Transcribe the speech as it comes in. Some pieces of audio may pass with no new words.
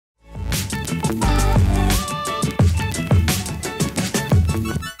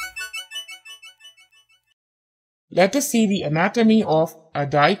let us see the anatomy of a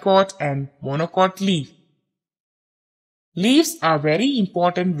dicot and monocot leaf. Leaves are very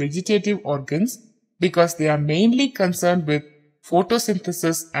important vegetative organs because they are mainly concerned with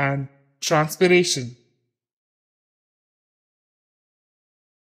photosynthesis and transpiration.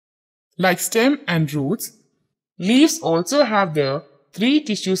 Like stem and roots, leaves also have the three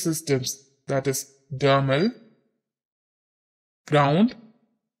tissue systems, that is dermal, ground,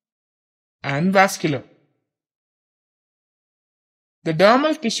 and vascular. The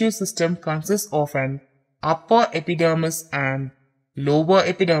dermal tissue system consists of an upper epidermis and lower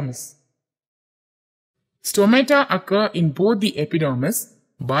epidermis. Stomata occur in both the epidermis,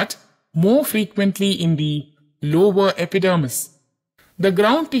 but more frequently in the lower epidermis. The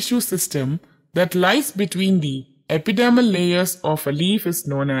ground tissue system that lies between the epidermal layers of a leaf is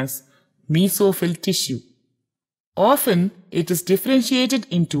known as mesophyll tissue. Often, it is differentiated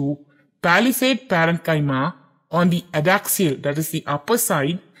into palisade parenchyma on the adaxial, that is the upper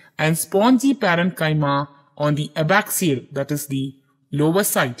side, and spongy parenchyma on the abaxial, that is the lower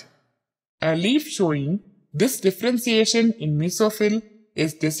side. A leaf showing this differentiation in mesophyll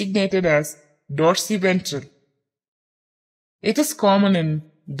is designated as dorsiventral. It is common in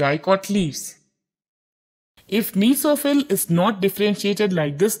dicot leaves. If mesophyll is not differentiated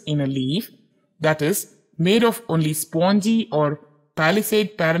like this in a leaf, that is, made of only spongy or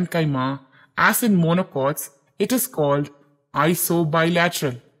palisade parenchyma, as in monocots, it is called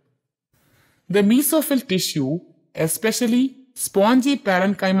isobilateral. The mesophyll tissue, especially spongy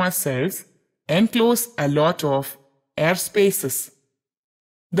parenchyma cells, enclose a lot of air spaces.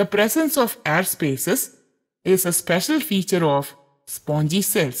 The presence of air spaces is a special feature of spongy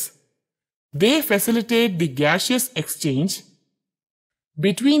cells. They facilitate the gaseous exchange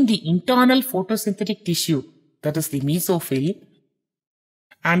between the internal photosynthetic tissue, that is the mesophyll,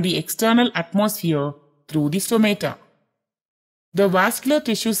 and the external atmosphere through the stomata. The vascular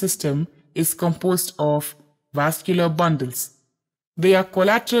tissue system is composed of vascular bundles. They are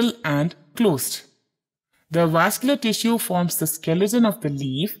collateral and closed. The vascular tissue forms the skeleton of the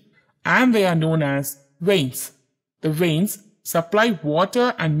leaf and they are known as veins. The veins supply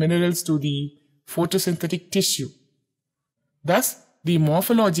water and minerals to the photosynthetic tissue. Thus, the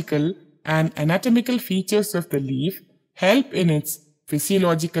morphological and anatomical features of the leaf help in its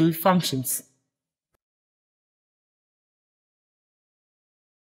physiological functions.